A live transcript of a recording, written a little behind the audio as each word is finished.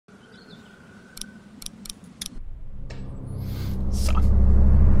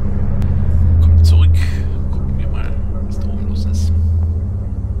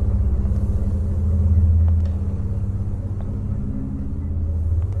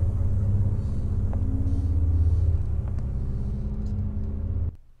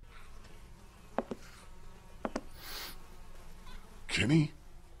Kenny?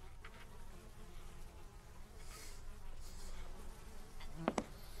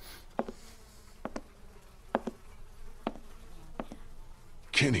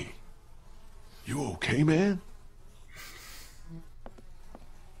 Kenny, you okay, man?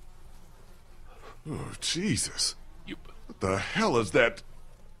 Oh, Jesus. What the hell is that?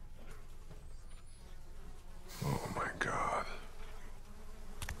 Oh, my God.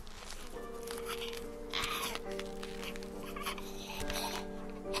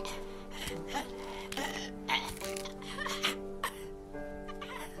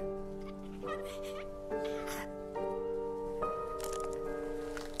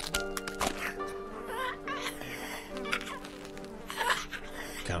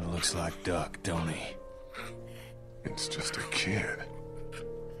 Kinda looks like Duck, don't he? It's just a kid.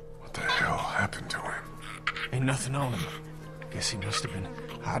 What the hell happened to him? Ain't nothing on him. Guess he must have been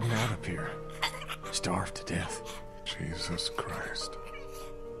hiding out up here. Starved to death. Jesus Christ.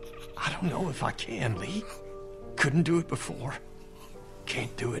 I don't know if I can, Lee. Couldn't do it before.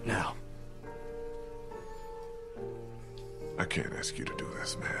 Can't do it now. I can't ask you to do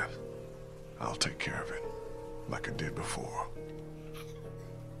this, man. I'll take care of it, like I did before.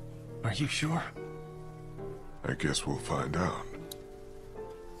 Are you sure? I guess we'll find out.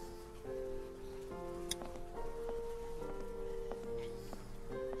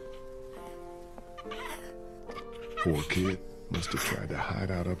 Poor kid. Must have tried to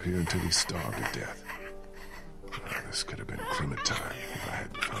hide out up here until he starved to death. This could have been Clementine if I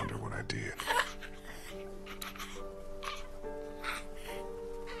hadn't found her when I did.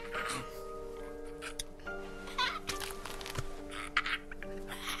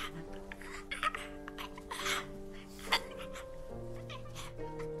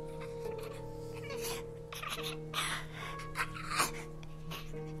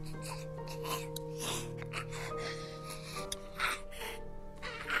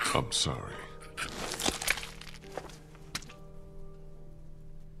 I'm sorry.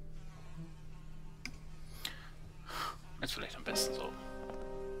 Ist vielleicht am besten so.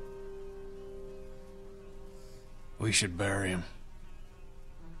 We should bury him.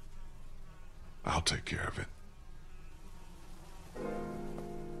 I'll take care of it.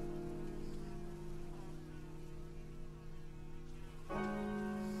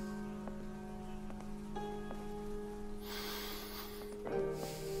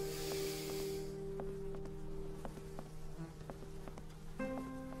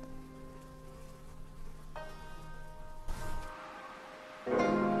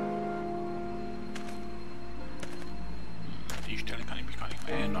 Die Stelle kann ich mich gar nicht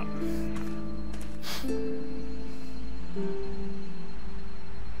mehr erinnern.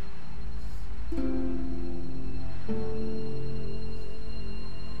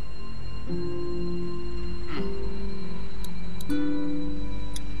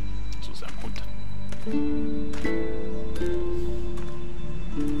 Zu seinem Hund.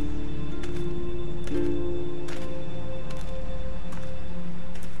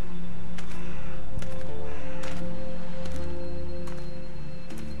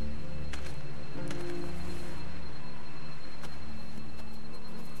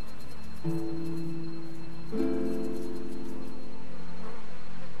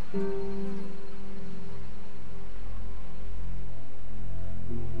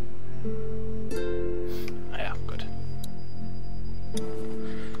 Naja, gut.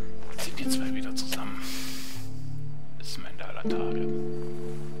 Jetzt sind die zwei wieder zusammen. Bis zum Ende aller Tage.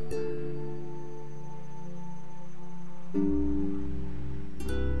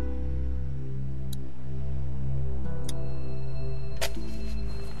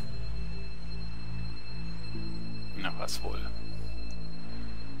 Na, was wohl.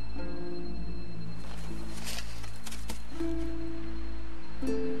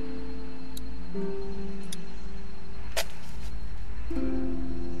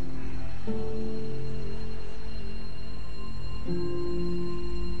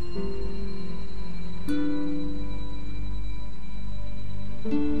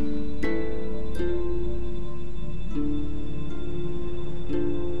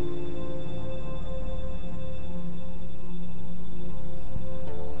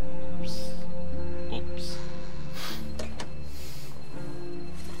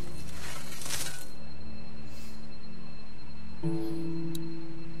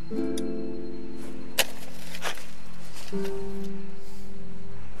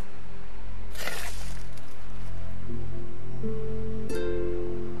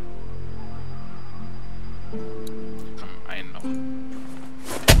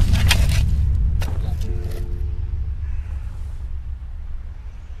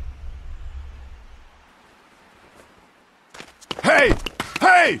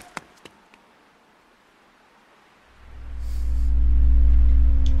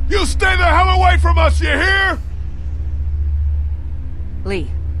 You stay the hell away from us, you hear? Lee,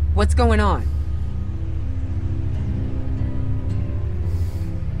 what's going on?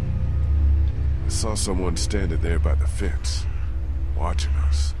 I saw someone standing there by the fence, watching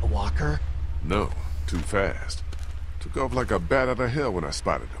us. A walker? No, too fast. Took off like a bat out of hell when I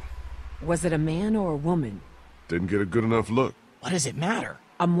spotted him. Was it a man or a woman? Didn't get a good enough look. What does it matter?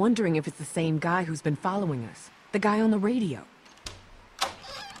 I'm wondering if it's the same guy who's been following us. The guy on the radio.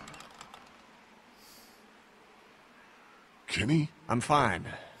 Kenny? I'm fine.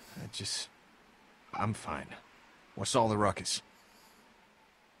 I'm fine. What's all the ruckus?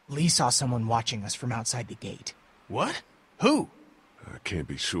 Lee saw someone watching us from outside the gate. What? Who? I can't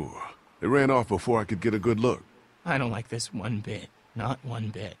be sure. They ran off before I could get a good look. I don't like this one bit. Not one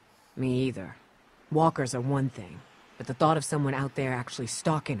bit. Me either. Walkers are one thing, but the thought of someone out there actually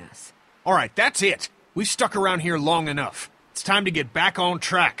stalking us. All right, that's it. We've stuck around here long enough. It's time to get back on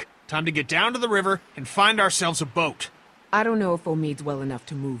track. Time to get down to the river and find ourselves a boat. I don't know if Omid's well enough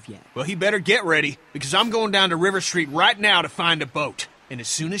to move yet. Well, he better get ready, because I'm going down to River Street right now to find a boat. And as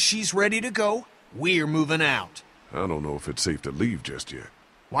soon as she's ready to go, we're moving out. I don't know if it's safe to leave just yet.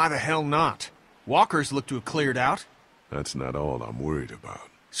 Why the hell not? Walkers look to have cleared out. That's not all I'm worried about.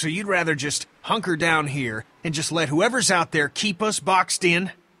 So you'd rather just hunker down here and just let whoever's out there keep us boxed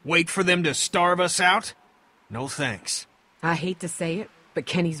in? Wait for them to starve us out? No thanks. I hate to say it, but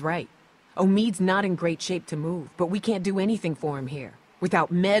Kenny's right. Omid's not in great shape to move, but we can't do anything for him here.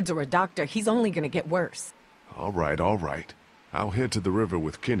 Without meds or a doctor, he's only gonna get worse. All right, all right. I'll head to the river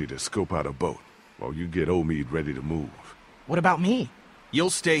with Kenny to scope out a boat, while you get Omid ready to move. What about me? You'll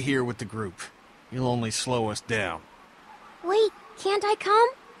stay here with the group. You'll only slow us down. Wait, can't I come?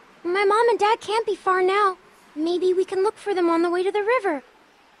 My mom and dad can't be far now. Maybe we can look for them on the way to the river.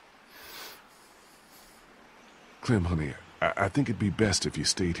 Clem, honey, I think it'd be best if you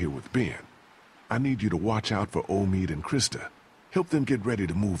stayed here with Ben. I need you to watch out for Omid and Krista. Help them get ready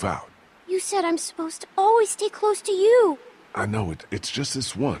to move out. You said I'm supposed to always stay close to you. I know it's just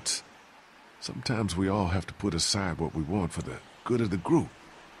this once. Sometimes we all have to put aside what we want for the good of the group.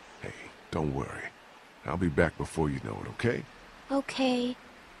 Hey, don't worry. I'll be back before you know it, okay? Okay.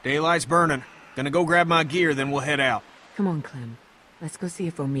 Daylight's burning. Gonna go grab my gear, then we'll head out. Come on, Clem. Let's go see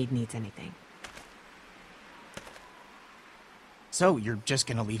if Omid needs anything. So, you're just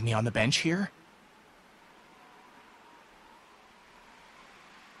gonna leave me on the bench here?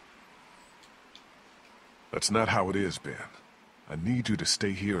 That's not how it is, Ben. I need you to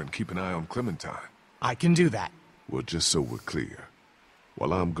stay here and keep an eye on Clementine. I can do that. Well, just so we're clear.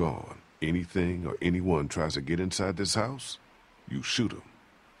 While I'm gone, anything or anyone tries to get inside this house, you shoot them.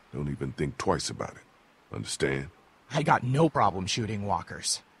 Don't even think twice about it. Understand? I got no problem shooting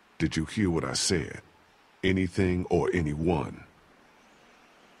walkers. Did you hear what I said? Anything or anyone.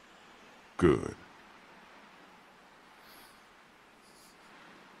 Good.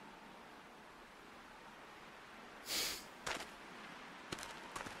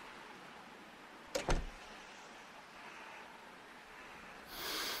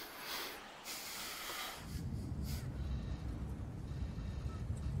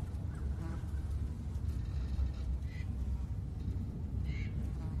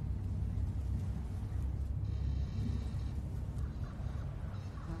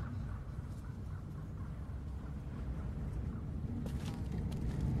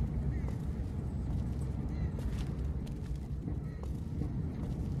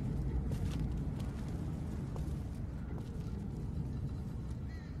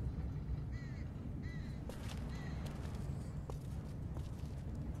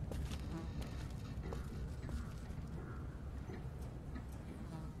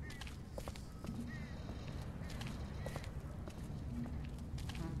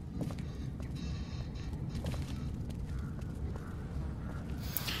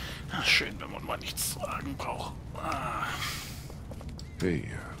 Schön, wenn man mal nichts sagen braucht. Hey,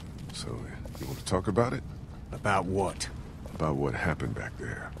 so you want to talk about it? About what? About what happened back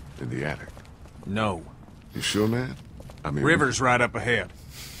there, in the attic. No. You sure, man? I mean... River's right up ahead.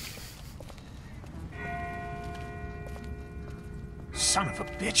 Son of a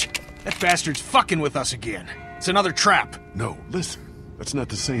bitch. That bastard's fucking with us again. It's another trap. No, listen. That's not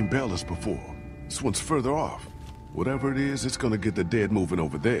the same bell as before. This one's further off. Whatever it is, it's gonna get the dead moving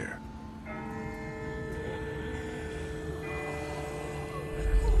over there.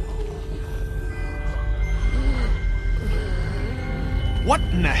 What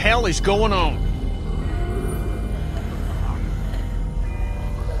in the hell is going on?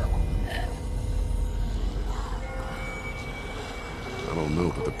 I don't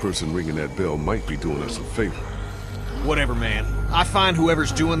know, but the person ringing that bell might be doing us a favor. Whatever, man. I find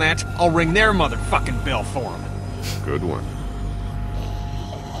whoever's doing that, I'll ring their motherfucking bell for them. Good one.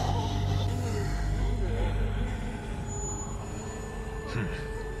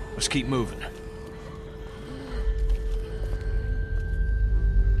 Let's keep moving.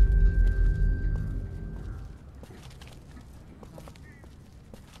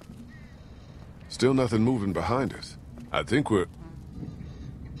 Still nothing moving behind us. I think we're...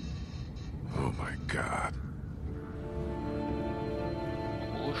 Oh my God.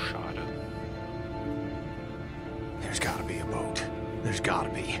 Oh, schade. There's gotta be a boat. There's gotta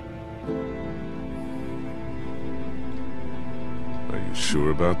be. Are you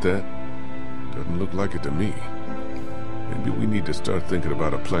sure about that? Doesn't look like it to me. Maybe we need to start thinking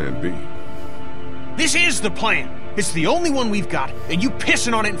about a plan B. This is the plan! It's the only one we've got, and you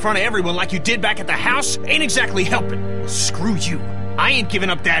pissing on it in front of everyone like you did back at the house ain't exactly helping. Well, screw you. I ain't giving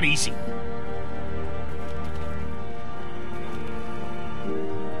up that easy.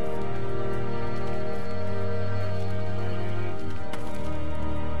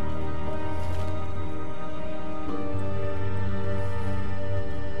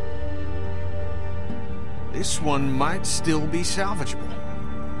 This one might still be salvageable.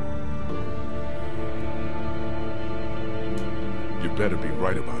 You better be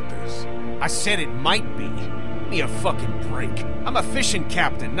right about this. I said it might be. Give me a fucking break. I'm a fishing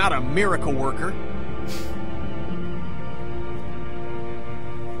captain, not a miracle worker.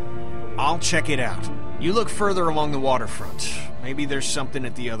 I'll check it out. You look further along the waterfront. Maybe there's something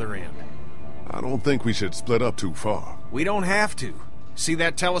at the other end. I don't think we should split up too far. We don't have to. See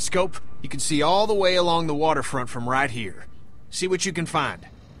that telescope? You can see all the way along the waterfront from right here. See what you can find.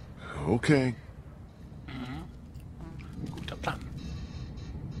 Okay. Guter Plan.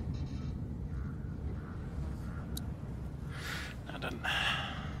 Na dann.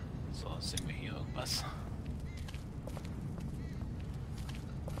 So, sehen wir hier irgendwas?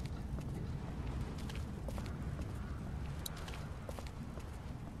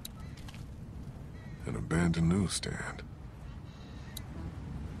 An abandoned newsstand.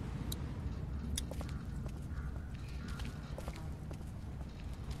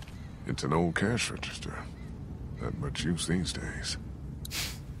 It's an old cash register. Not much use these days.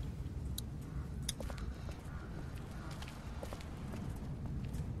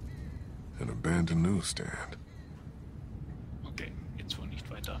 An abandoned newsstand. Okay, jetzt wohl nicht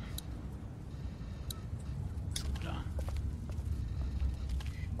weiter. So, da.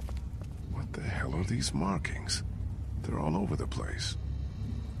 What the hell are these markings? They're all over the place.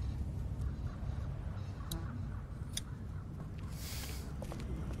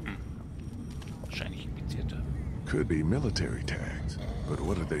 Wahrscheinlich Infizierte. Could be military tags, but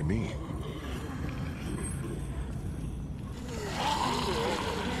what do they mean?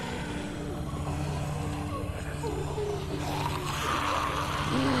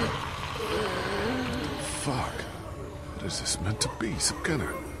 Fuck. What is this meant to be? Some kind of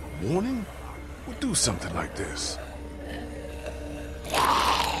warning? We'll do something like this.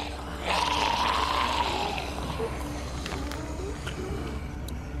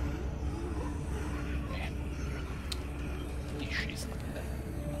 Nicht schießen.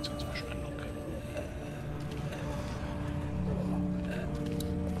 Munitionsverschwendung.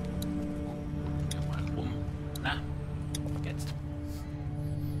 Geh mal rum. Na, jetzt.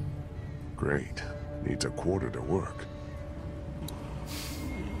 Great. Needs a quarter to work.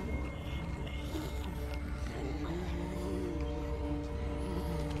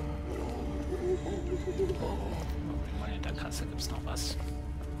 Mal in der Kasse gibt's noch was.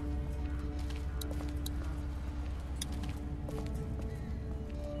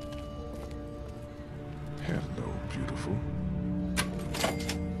 Hello, beautiful.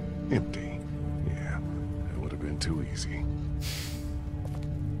 Empty. Yeah, that would have been too easy.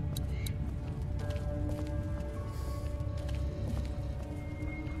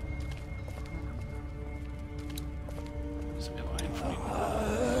 Müssen wir mal einfliegen.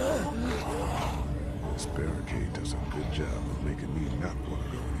 This barricade does a good job of making me not want to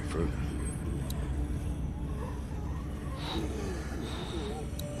go any further.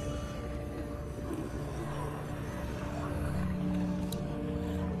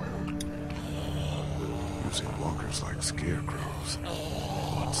 Using walkers like scarecrows.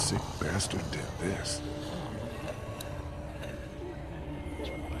 What sick bastard did this?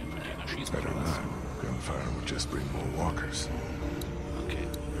 Müssen wir mal einen von denen erschießen Better oder was? not. Gunfire would just bring more walkers. Okay.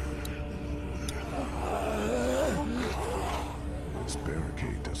 This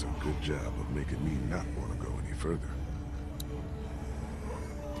barricade does a good job of making me not want to go any further.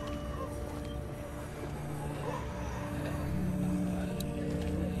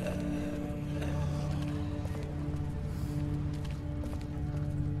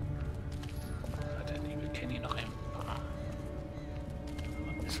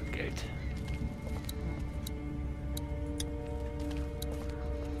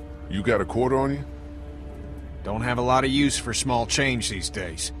 You got a quarter on you? Don't have a lot of use for small change these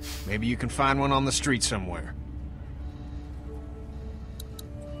days. Maybe you can find one on the street somewhere.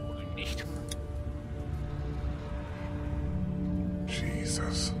 Wohl nicht.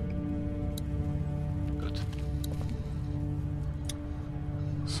 Jesus. Gut.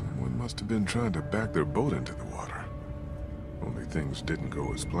 Someone must have been trying to back their boat into the water. Only things didn't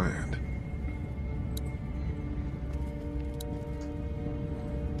go as planned.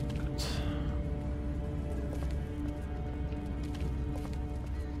 Gut.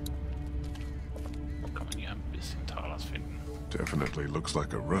 Wo kann man hier ein bisschen Talas finden? Definitely looks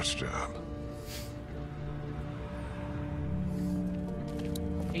like a rush job.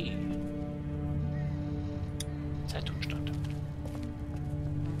 Hey. Zeitungsstand.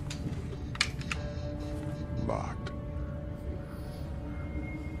 Locked.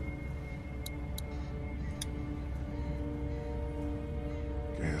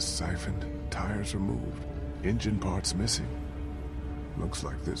 Gas siphoned, tires removed, engine parts missing. Looks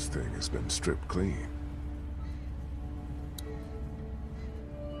like this thing has been stripped clean.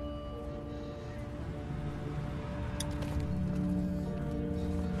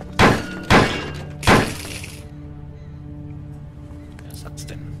 Wer sagt's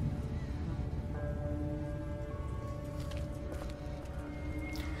denn?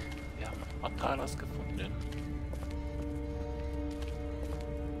 Wir haben ein paar Talas gefunden.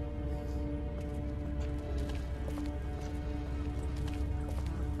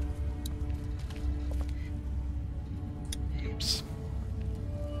 Ups.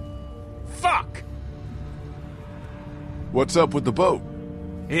 Fuck! What's up with the boat?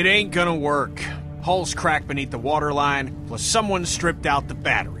 It ain't gonna work. Hull's cracked beneath the waterline, plus someone stripped out the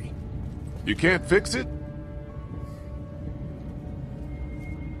battery. You can't fix it?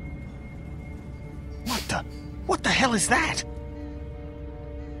 What the hell is that?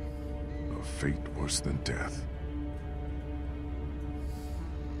 A fate worse than death.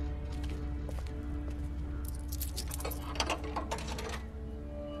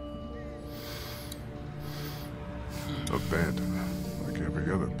 Abandoned, like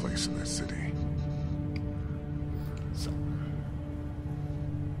every other place in this city. So.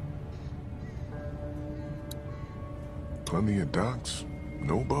 Plenty of docks,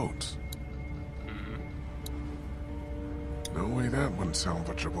 no boats. No way that one's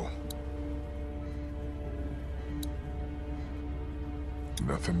salvageable.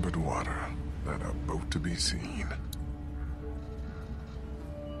 Nothing but water, not a boat to be seen.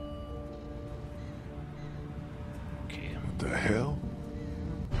 Okay. What the hell?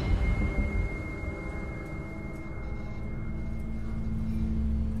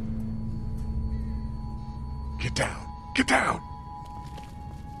 Get down! Get down!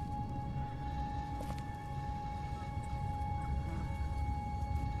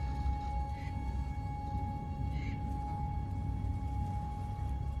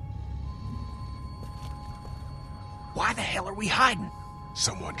 Why the hell are we hiding?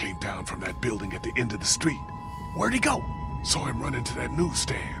 Someone came down from that building at the end of the street. Where'd he go? Saw him run into that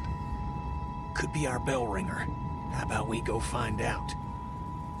newsstand. Could be our bell ringer. How about we go find out?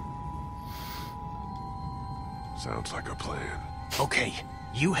 Sounds like a plan. Okay,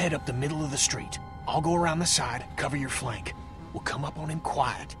 you head up the middle of the street. I'll go around the side, cover your flank. We'll come up on him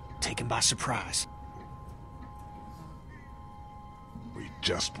quiet, take him by surprise. We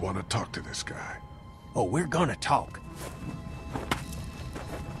just want to talk to this guy. Oh, we're gonna talk.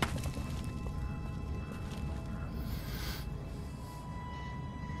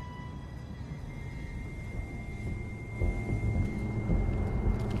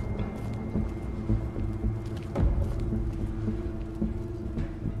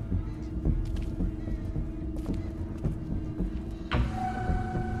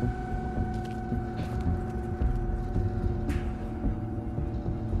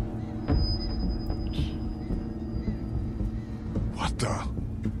 What the?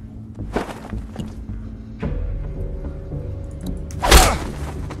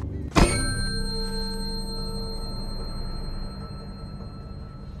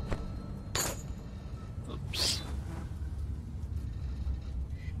 Oops.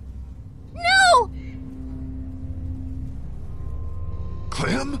 No!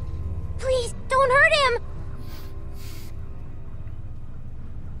 Clem? Please, don't hurt him!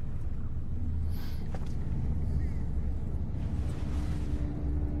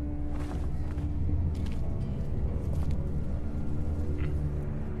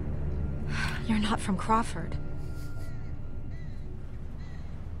 You're not from Crawford.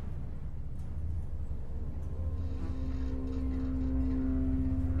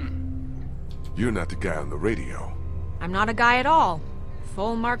 You're not the guy on the radio. I'm not a guy at all.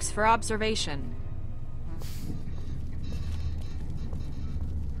 Full marks for observation.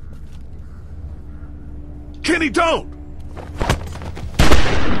 Kenny, don't!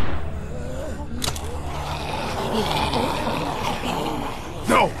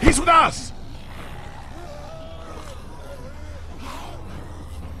 No, he's with us!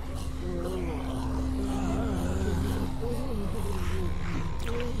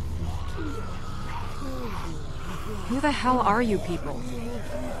 Who the hell are you people?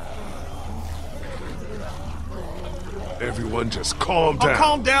 Everyone just calm down. I'll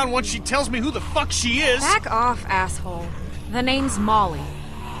calm down once she tells me who the fuck she is. Back off, asshole. The name's Molly.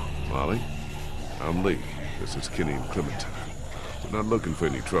 Molly, I'm Lee. This is Kenny and Clementine. We're not looking for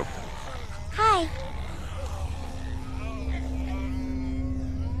any trouble. Hi.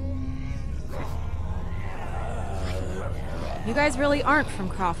 You guys really aren't from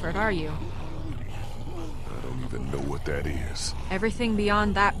Crawford, are you? I don't even know what that is. Everything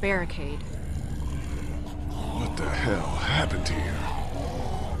beyond that barricade. What the hell happened here?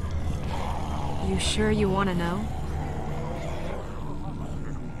 You sure you want to know?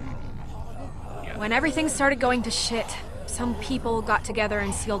 When everything started going to shit, some people got together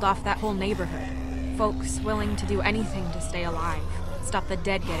and sealed off that whole neighborhood. Folks willing to do anything to stay alive, stop the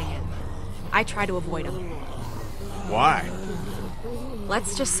dead getting in. I try to avoid them. Why?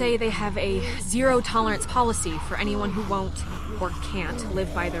 Let's just say they have a zero-tolerance policy for anyone who won't or can't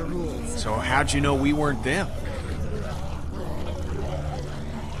live by their rules. So how'd you know we weren't them?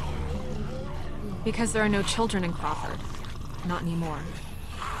 Because there are no children in Crawford. Not anymore.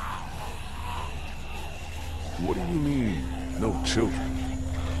 What do you mean, no children?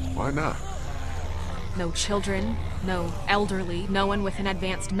 Why not? No children, no elderly, no one with an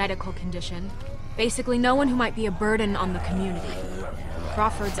advanced medical condition. Basically, no one who might be a burden on the community.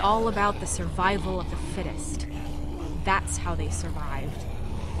 Crawford's all about the survival of the fittest. That's how they survived,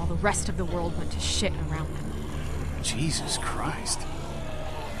 while the rest of the world went to shit around them. Jesus Christ.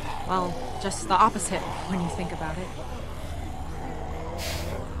 Well, just the opposite when you think about it.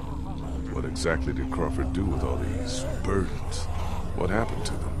 What exactly did Crawford do with all these burdens? What happened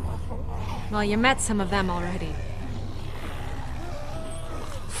to them? Well, you met some of them already.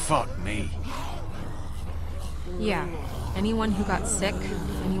 Fuck me. Yeah. Anyone who got sick,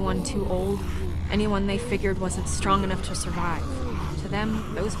 anyone too old, anyone they figured wasn't strong enough to survive. To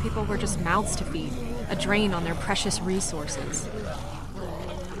them, those people were just mouths to feed, a drain on their precious resources.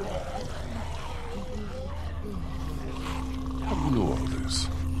 How do you know all this?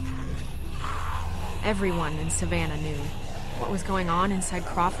 Everyone in Savannah knew. What was going on inside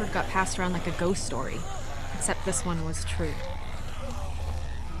Crawford got passed around like a ghost story. Except this one was true.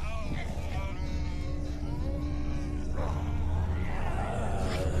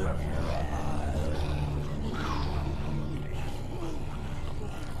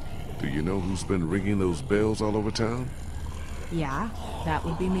 Do you know who's been ringing those bells all over town? Yeah, that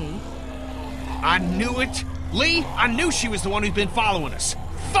would be me. I knew it! Lee, I knew she was the one who's been following us.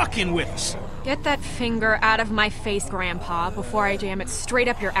 Fucking with us. Get that finger out of my face, Grandpa, before I jam it straight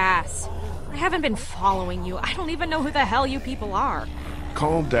up your ass. I haven't been following you. I don't even know who the hell you people are.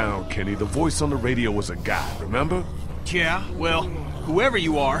 Calm down, Kenny. The voice on the radio was a guy, remember? Yeah, well, whoever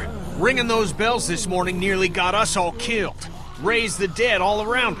you are, ringing those bells this morning nearly got us all killed. Raised the dead all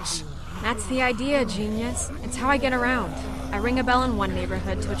around us. That's the idea, genius. It's how I get around. I ring a bell in one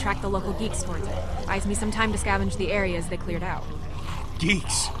neighborhood to attract the local geeks towards it. Buys me some time to scavenge the areas they cleared out.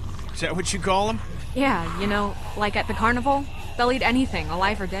 Geeks? Is that what you call them? Yeah, you know, like at the carnival? They'll eat anything,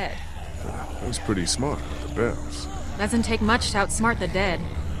 alive or dead. That's pretty smart, the bells. Doesn't take much to outsmart the dead.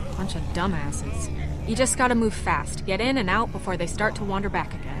 Bunch of dumbasses. You just gotta move fast, get in and out before they start to wander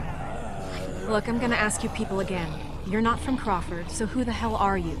back again. Look, I'm gonna ask you people again. You're not from Crawford, so who the hell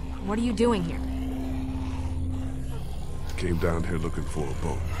are you? What are you doing here? Came down here looking for a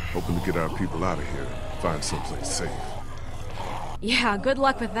boat, hoping to get our people out of here and find someplace safe. Yeah, good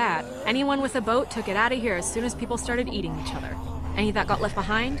luck with that. Anyone with a boat took it out of here as soon as people started eating each other. Any that got left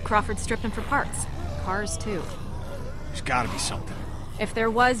behind, Crawford stripped them for parts. Cars, too. There's gotta be something. If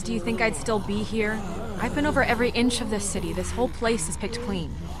there was, do you think I'd still be here? I've been over every inch of this city. This whole place is picked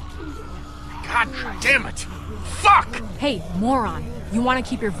clean. God damn it! Fuck! Hey, moron. You want to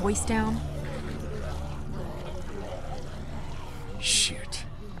keep your voice down? Shit.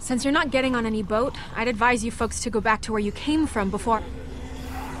 Since you're not getting on any boat, I'd advise you folks to go back to where you came from before...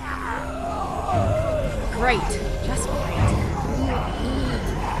 Great. Just great.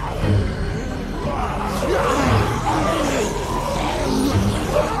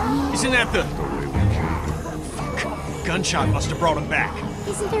 Isn't that the... Fuck. Gunshot must have brought him back.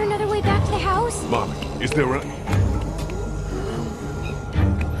 Isn't there another way back to the house? Molly, is there a...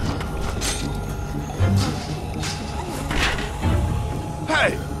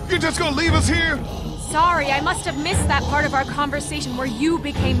 Hey, you just gonna leave us here? Sorry, I must have missed that part of our conversation where you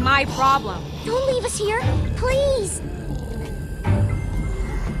became my problem. Don't leave us here, please.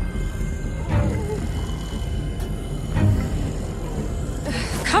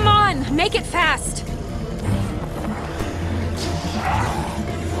 Come on, make it fast.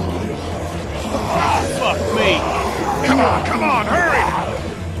 Fuck me. Come on, hurry!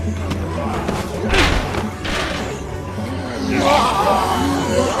 Come on!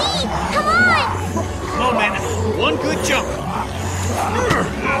 Come on, man. One good jump.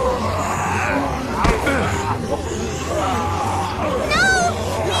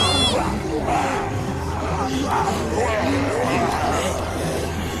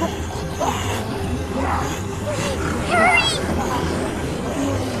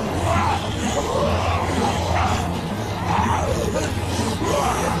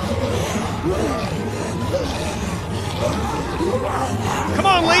 Come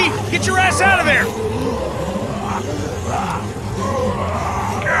on, Lee! Get your ass out of there!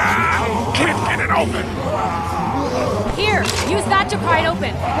 Can't get it open! Here, use that to pry it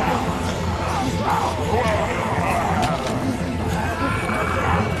open.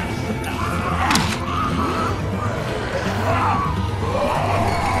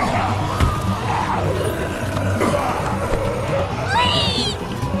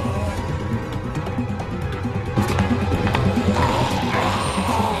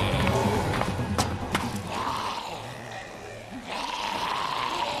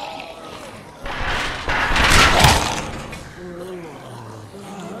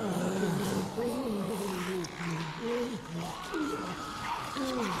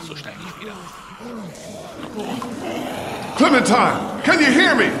 So schnell nicht wieder. Clementine, can you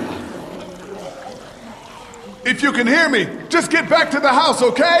hear me? If you can hear me, just get back to the house,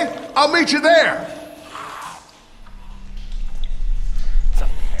 okay? I'll meet you there.